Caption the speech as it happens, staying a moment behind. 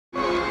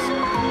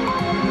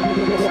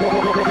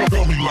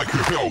Tell me like a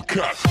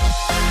Hellcat.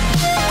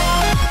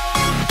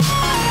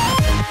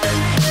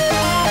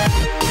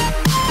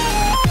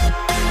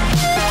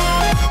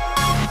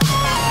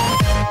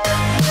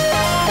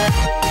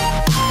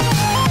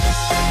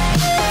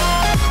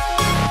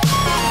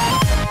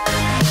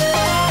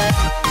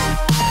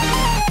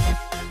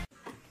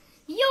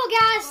 Yo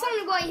guys,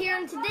 Sonicbhoy here,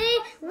 and today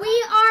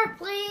we are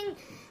playing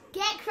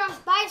Get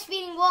Crushed by a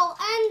Spinning Wall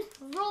in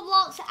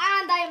Roblox,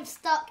 and I am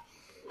stuck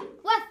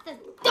with the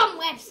dumb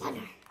web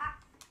center.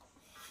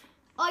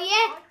 Oh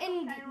yeah,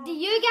 and do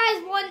you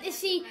guys want to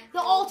see the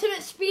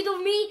ultimate speed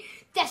of me?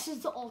 This is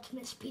the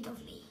ultimate speed of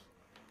me.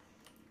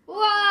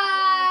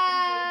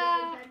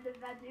 Wow!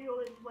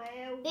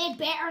 They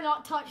better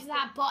not touch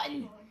that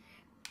button.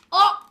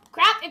 Oh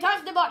crap, they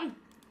touched the button.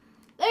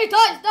 They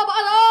touched the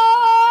button.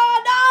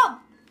 Oh no!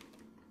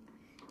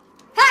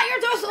 Hey,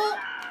 you're too slow.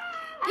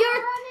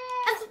 You're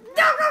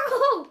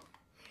no.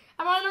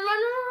 I'm running.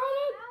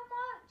 How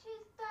much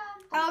is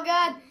Oh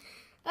god.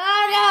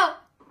 Oh no.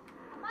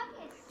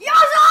 Yes,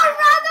 I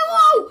ran the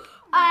wall.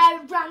 I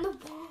ran the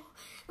wall.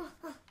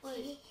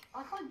 wait, I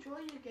can't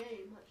join your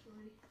game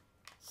actually.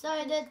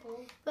 Sorry, dude.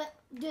 But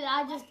dude, I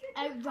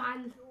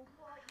ran.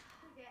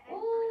 Oh.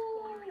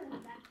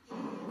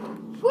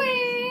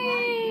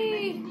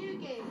 Whee! New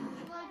game.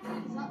 Should I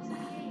join that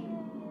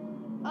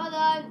game? Hold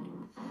on.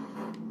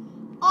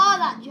 Oh,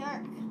 that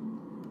jerk.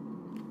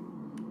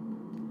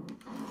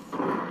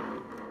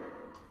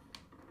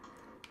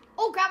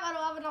 Oh crap, I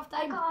don't have enough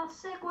I time. got a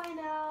Segway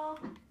now.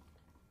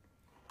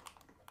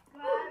 Go.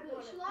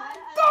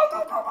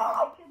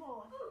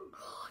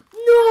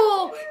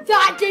 No,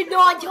 that did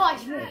not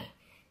touch me.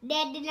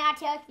 That did not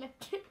touch me.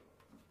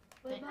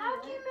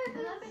 How do you move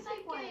the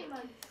Segway?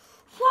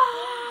 Wow.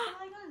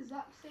 I got the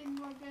exact same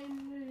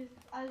game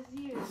as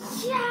you.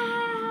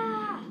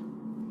 Yeah.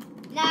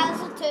 Nah,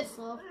 this is too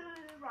slow.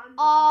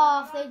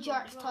 Oh, if the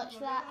jerks touch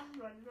that.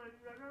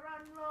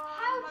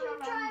 How do you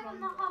drive on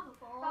the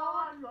hoverboard?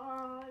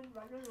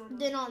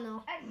 Do not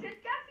know. It should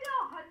give you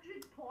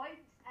 100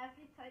 points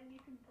every time you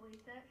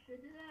complete it,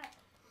 shouldn't it?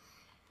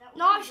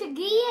 No, it should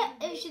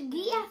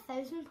give you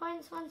 1,000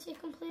 points once you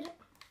complete it.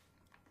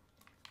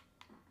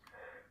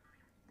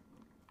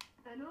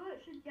 I know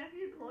it should give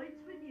you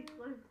points when you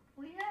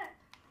complete it.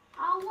 I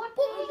want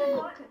to use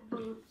rocket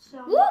boots. So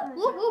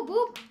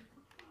Whoop.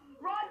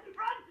 Run,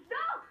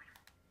 no!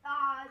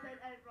 Ah, I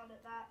didn't outrun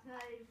it that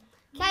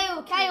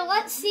time. Kyle,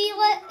 let's see if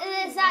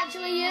it's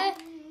actually you.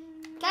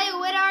 Kyle,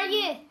 where are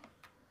you?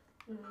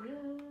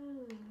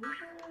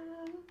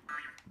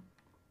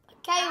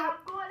 Kyle,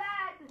 I'm going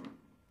in!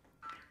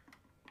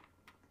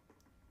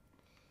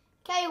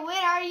 Kyle,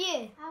 where are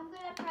you? I'm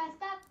gonna press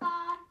that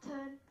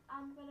button.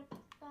 I'm gonna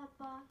press the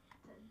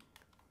button.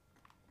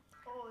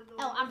 Oh, no.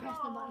 Oh, I'm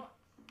pressing the button.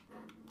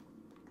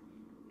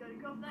 Gotta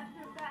go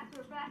faster.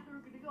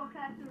 Gonna go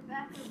faster.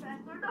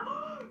 No!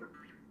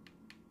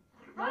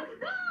 Run,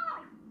 no!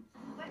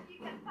 When you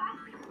get past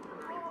the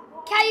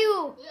wall,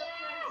 Kyle,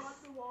 yes!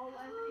 The wall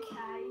every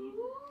time.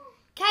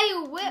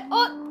 Kyle, where?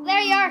 Oh,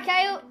 there you are,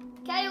 Kyle.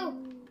 Kyle,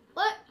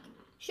 look,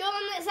 show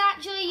them it's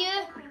actually you.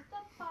 Press the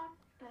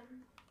button.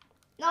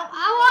 No, I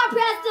want to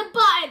press the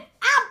button.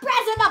 I'm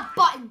pressing the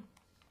button.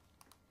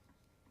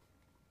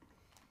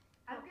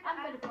 I'm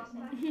gonna press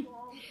run it. this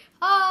wall.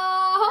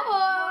 Oh.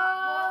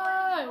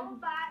 Go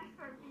back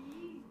for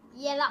me.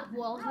 Yeah, that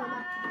wall's not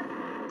much.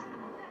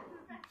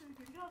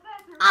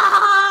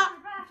 Ah!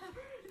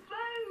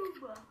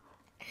 Boom!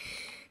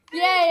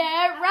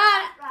 Yeah,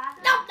 right.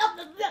 No.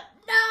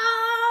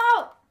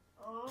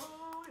 Oh,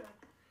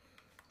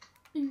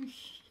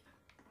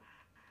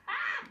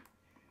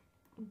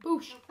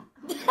 Boosh.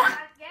 yeah.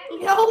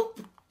 Nope.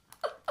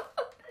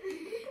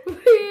 Do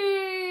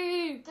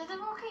the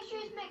rocket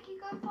shoes make you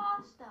go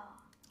faster?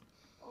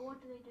 Or what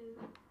do they do?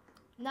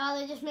 No,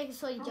 they just make it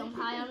so you jump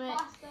high on it.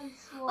 Fast and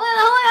slow. Well,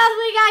 the only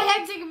other guy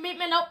hectic can beat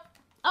me. Nope.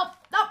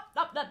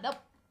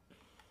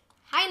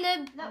 Hi,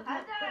 noob. No.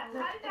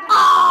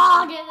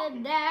 Oh, get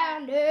it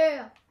down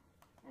there.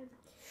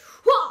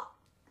 Whoa.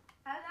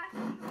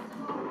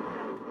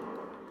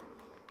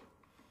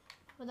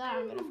 With that,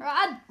 I'm gonna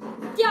run.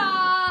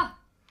 Yeah.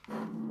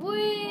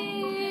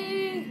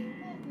 Wee.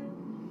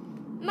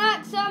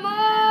 Maximum.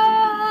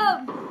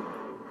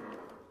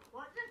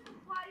 What does the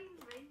flying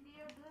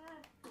reindeer do?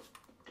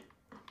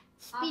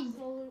 Speed.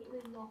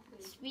 Absolutely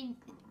nothing. Speed.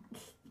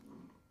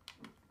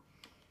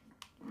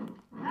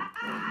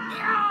 Ah!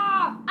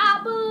 Yeah.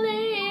 I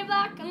believe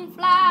I can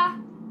fly.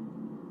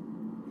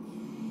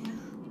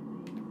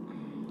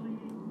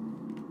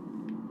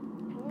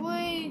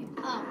 Wee.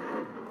 Oh.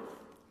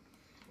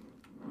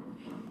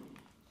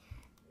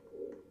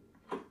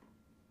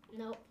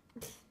 Nope.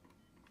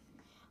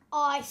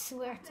 Oh, I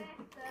swear to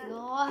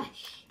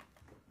gosh.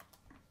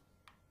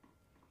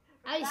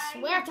 I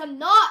swear to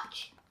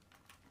notch.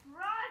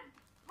 Run!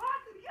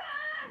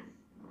 Yes!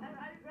 I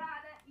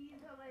ran it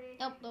easily.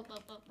 Nope.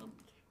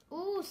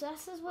 Ooh, so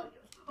this is what.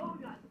 Oh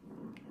god.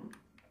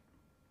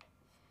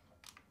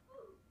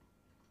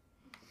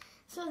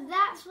 So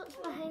that's what's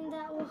behind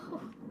that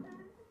wall.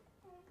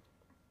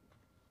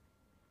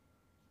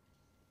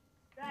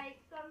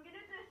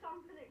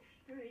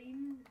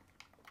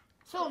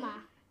 So am I.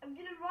 I'm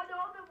gonna run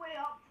all the way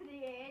up to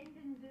the end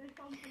and do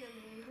something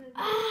amazing.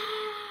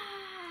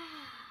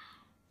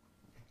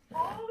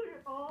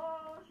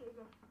 Oh,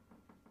 sugar.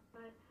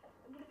 Right.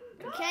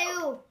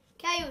 No!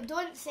 Kyle,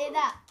 don't say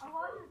that. I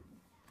wasn't.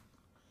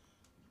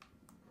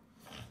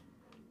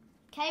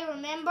 Kyle,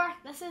 remember,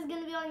 this is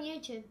going to be on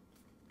YouTube.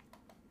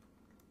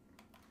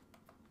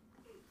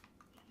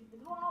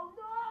 Oh,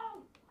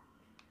 no!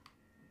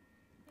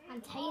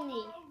 I'm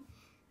tiny.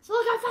 So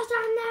look how fast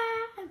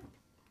I am.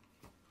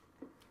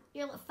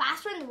 You're like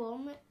faster in the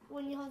wall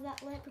when you have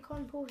that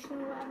leprechaun potion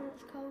or whatever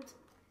it's called.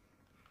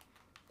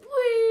 Whee!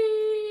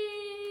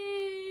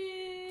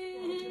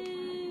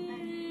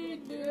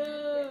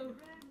 No.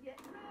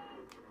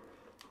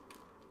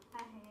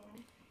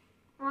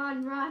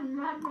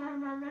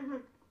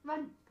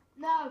 Run.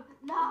 No.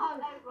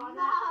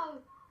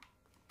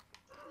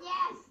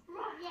 Yes.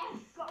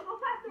 Gotta go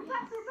faster.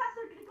 Gonna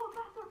go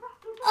faster.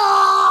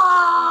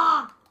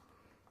 Oh!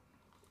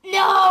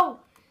 No!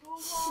 Go on.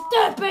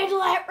 Stupid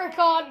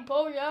leprechaun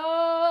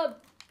potion!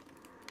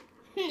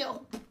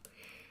 No.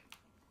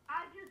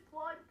 I just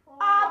want for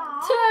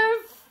I'm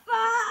too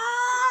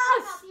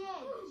fast! At the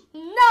edge.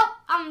 Nope,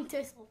 I'm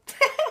too slow.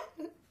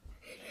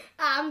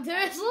 I'm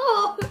too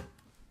slow.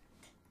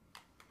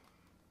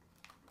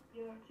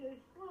 You're too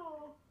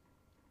slow.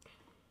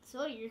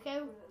 So you're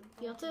cow.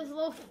 You're too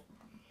slow.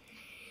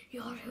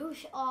 You're too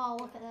oh,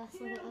 look at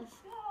this. Look at this.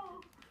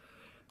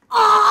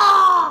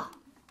 Ah!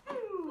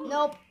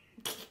 Nope.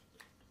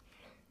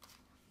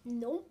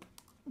 Nope.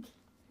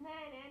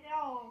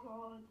 Oh,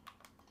 God.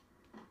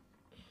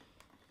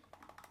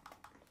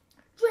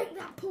 Drink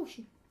that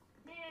potion.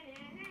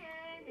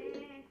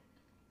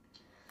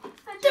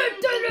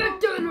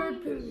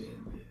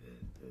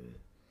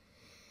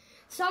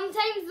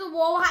 Sometimes the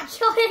wall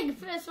actually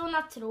puts on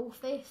a troll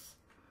face.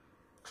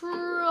 Oh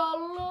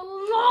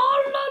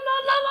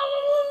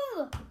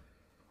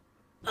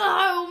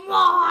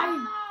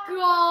my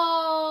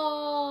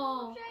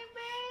god!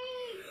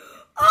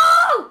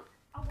 Oh!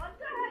 I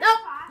wonder Nope,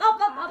 how nope,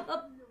 fast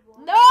nope, in the wall.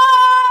 No!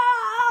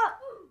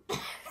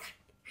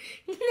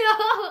 No!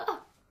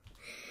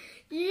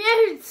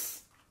 You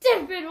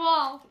stupid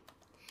wall!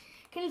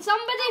 Can I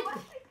somebody... wish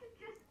you could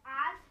just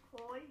add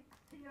points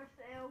to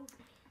yourself.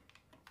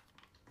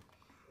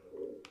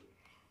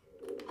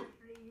 For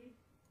free.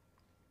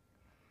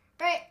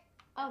 Right.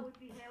 That Oh. would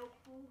be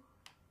helpful.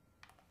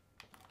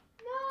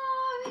 No,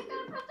 he's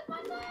gonna press the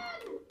button.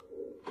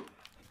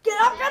 Get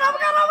up, get up,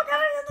 get up, get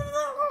up!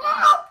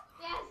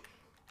 Yes.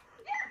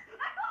 Yes! I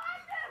got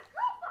in there!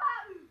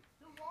 Robot!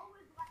 The wall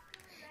was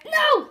literally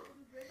No!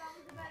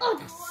 Oh, Oh,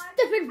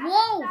 stupid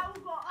wall! Now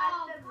got Oh,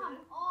 in the come room.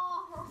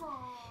 on.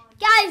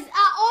 Guys, I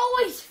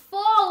always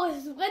fall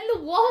when the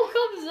wall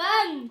comes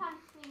in.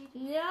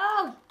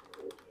 No.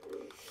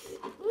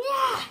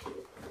 Yeah.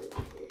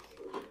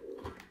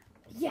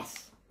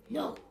 Yes.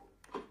 No.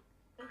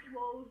 This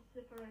wall's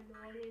super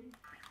annoying.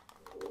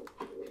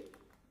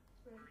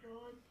 Oh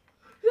God.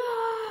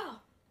 Yeah.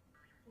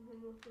 It's the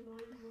most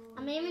annoying wall.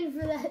 I'm aiming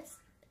for this.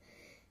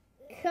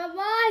 Come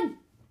on.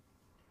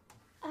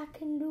 I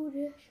can do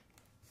this.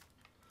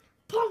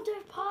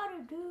 Ponte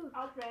Potter, dude.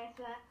 I'll press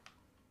it.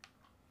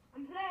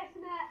 I'm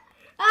pressing it.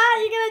 Ah,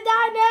 you're gonna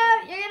die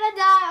now. You're gonna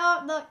die.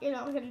 Oh, look, you're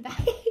not gonna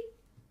die.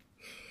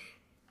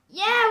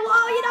 Yeah,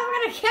 well, you're never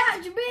gonna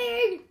catch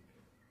me.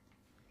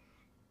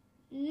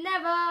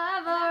 Never,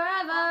 ever,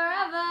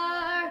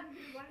 ever.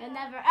 You're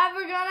never,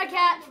 ever gonna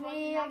catch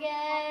me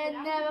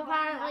again. Never,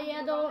 apparently,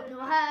 I don't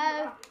know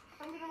how.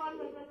 I'm gonna run.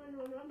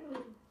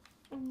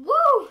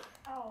 Woo!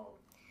 Oh.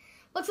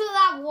 Looks like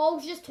that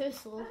wall's just too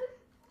slow. This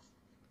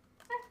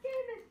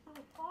game is so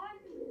fun.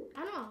 I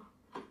know.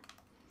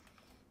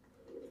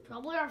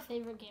 Probably our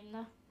favorite game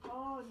though.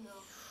 Oh no.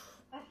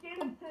 This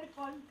game is too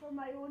fun for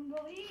my own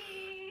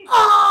belief. Oh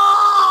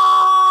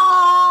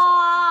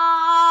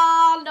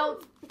no!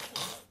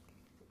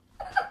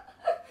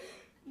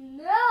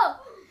 No!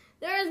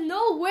 There is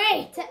no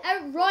way to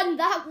outrun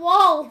that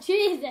wall.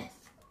 Jesus!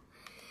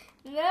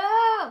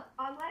 No!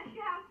 Unless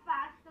you have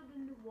faster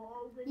than the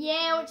wall. Then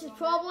Yeah, which is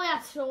probably a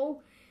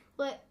troll.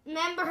 But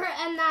remember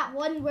in that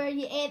one where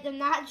you ate the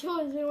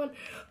nachos and went,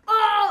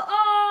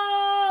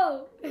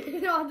 oh!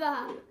 You know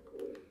that.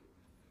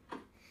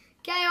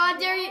 Okay, I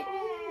dare you.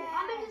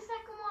 I'm in the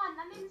second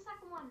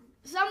one.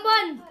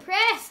 Someone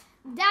press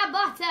that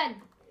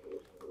button.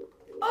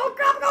 Oh,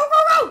 crap,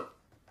 go!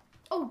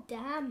 Oh,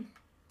 damn.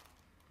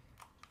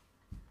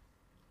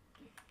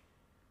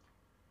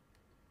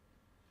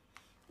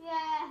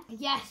 Yeah.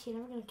 Yes, you're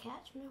never going to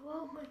catch me.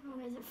 Whoa.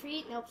 Is it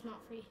free? No, it's not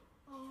free.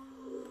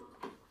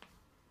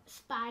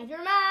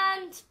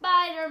 Spider-Man.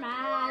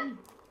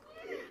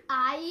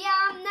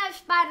 I am no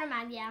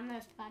Spider-Man. Yeah, I'm no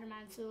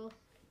Spider-Man, so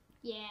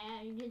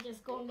yeah, you can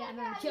just go and get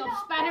another job,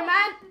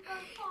 Spider-Man.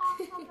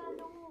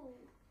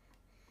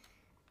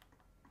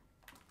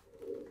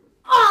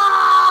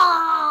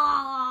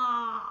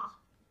 Ah!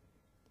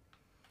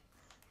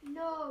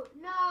 No.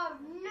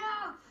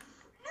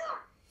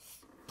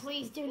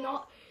 Please do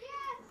not.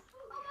 Yes.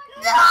 Oh my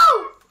God.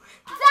 No!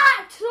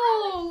 That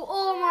troll!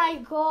 Oh my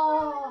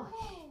gosh.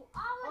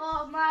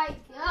 Oh my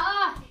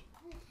gosh.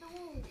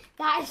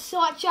 That is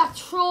such a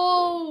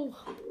troll.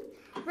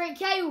 Right,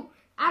 Kyle,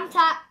 I'm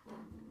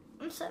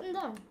sitting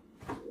down.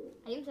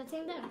 I am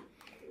sitting down.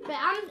 But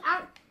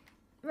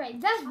right,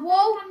 this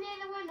wall. I'm near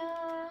the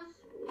winners.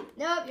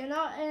 Nope, you're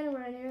not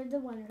anywhere near the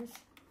winners.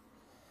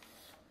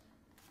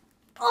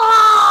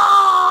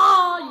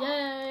 Oh,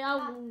 yeah, I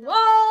won.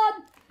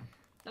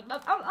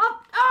 Up.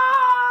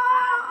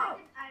 Oh!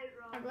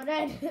 I got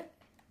in.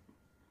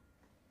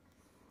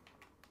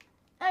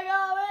 I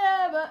got it.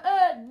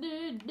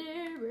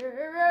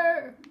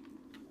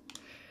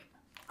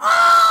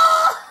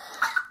 Oh!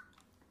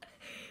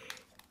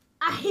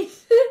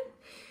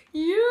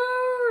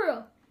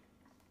 You.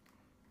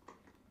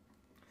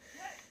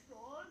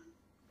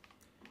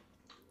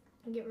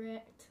 Get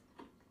wrecked.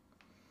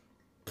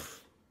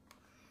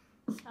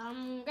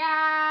 Some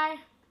guy.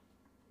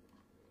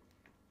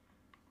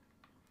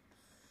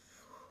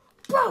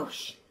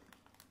 Boosh.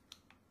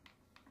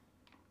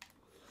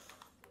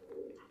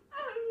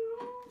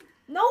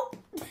 Nope.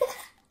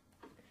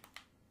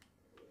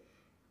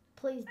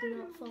 Please do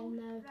not fall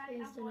now.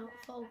 Please do not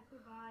fall.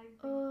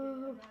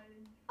 Oh.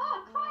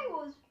 Oh,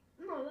 Kyle's.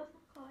 No, that's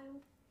not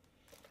Kyle.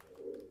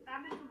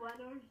 I'm in the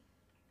winners.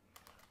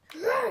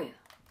 Hey.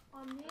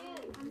 I'm near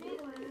the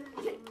winners.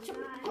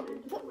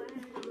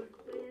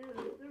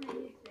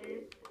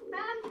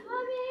 I'm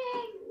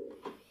coming.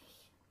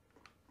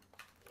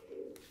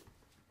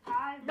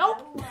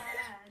 Nope.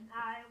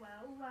 I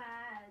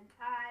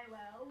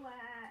will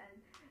win.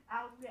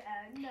 I'll get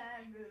in the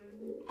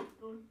room.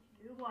 Don't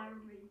you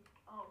worry.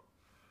 Oh.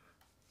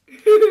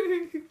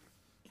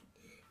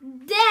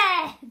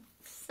 Death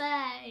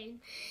sign.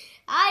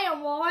 I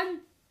am on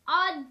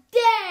a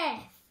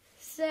death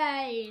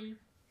sign.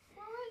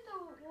 Where is the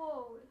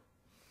wall?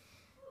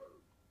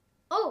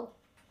 Oh.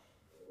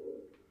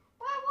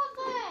 Where was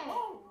it?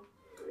 Oh.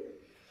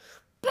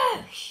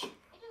 Boosh.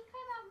 It just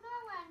came out of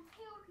nowhere and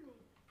killed me.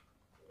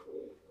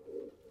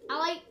 I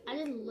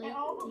didn't It like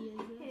almost to use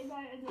this. came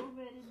out of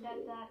nowhere and did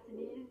that to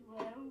me as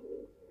well.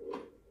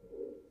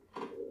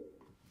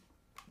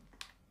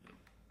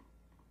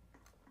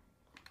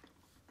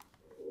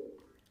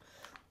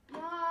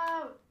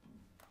 No.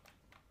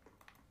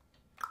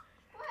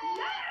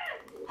 Yes!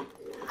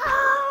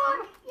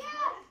 Oh.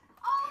 Yes.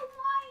 Oh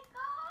my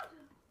god.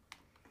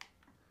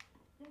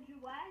 Did you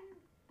win?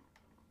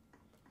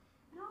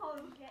 No.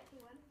 Get to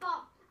win.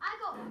 But I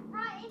got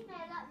right in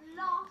there that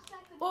last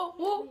second. Oh.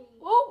 to hit me.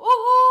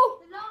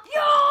 The last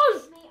Yes!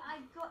 second to hit me, I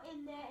got in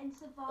there and Oh,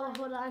 survived.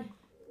 hold on.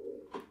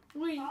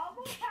 Wait. I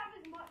almost have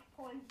as much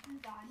points as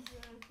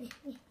Andrew.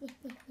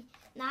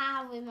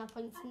 Nah, with my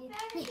points in I'm it.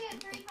 very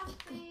good, very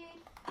happy.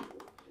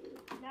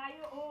 Now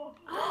you're all.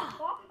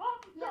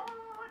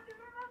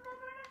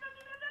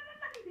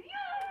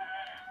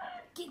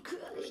 Yeah. Get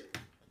crushed.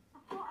 I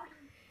thought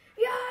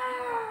Yeah.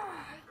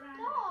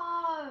 No.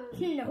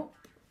 Nope.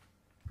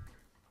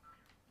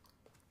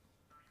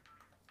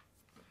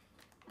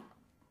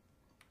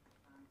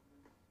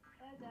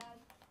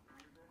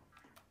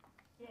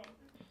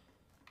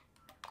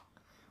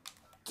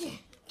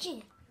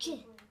 Gin.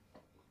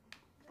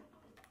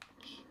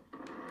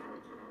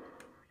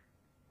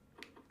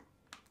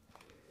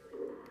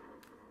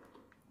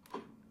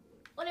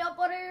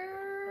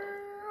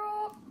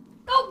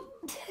 Go!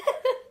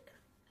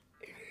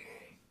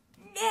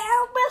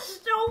 Now,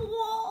 Mr.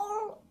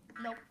 Wall!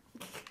 Nope.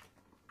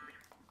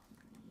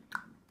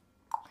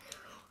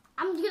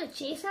 I'm gonna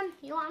chase him.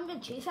 You know what? I'm gonna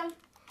chase him.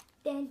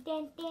 I'm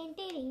nearly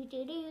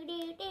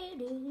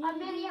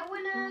at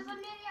winners.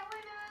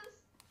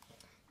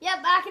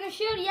 Yeah, back in the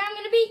shoot. Yeah, I'm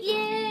gonna beat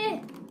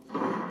you.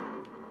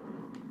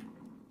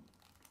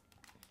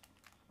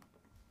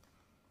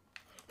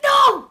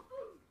 No!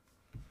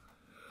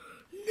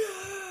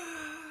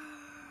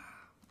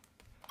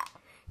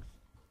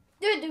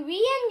 Dude, do we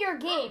end your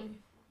game?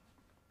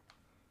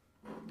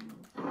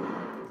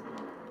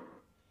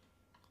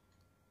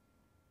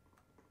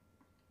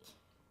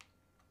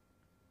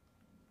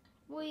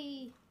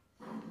 We.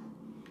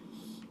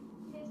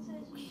 It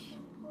says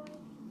Sonicbhoy.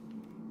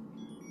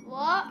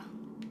 What?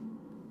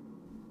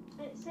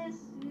 It says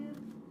you.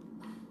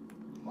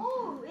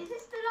 Oh, is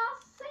this the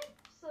last safe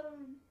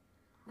zone?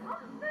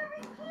 I'm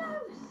very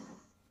close.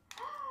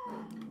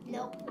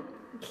 Nope.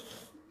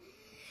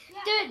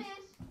 Yeah, Dude. it is.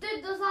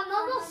 Dude, there's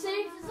another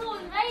safe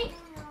zone, right?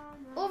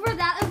 Over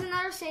that is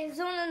another safe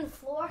zone on the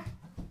floor.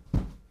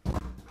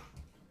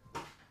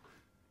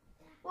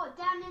 What,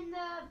 down in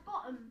the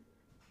bottom?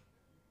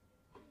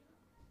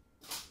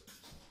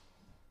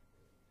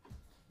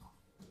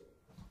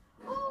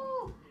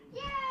 Oh,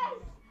 yes!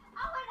 I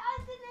went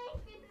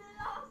underneath in the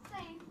last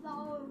safe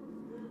zone.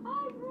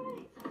 I'm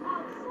right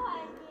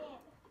outside it.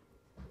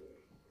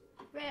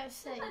 Right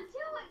Just outside.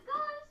 until it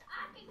goes, I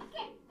can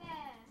get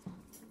there.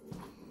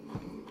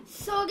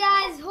 So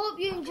guys, hope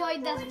you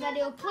enjoyed this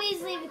video.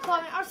 Please leave a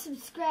comment or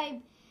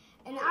subscribe.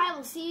 And I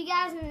will see you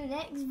guys in the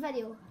next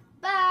video.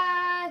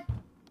 Bye!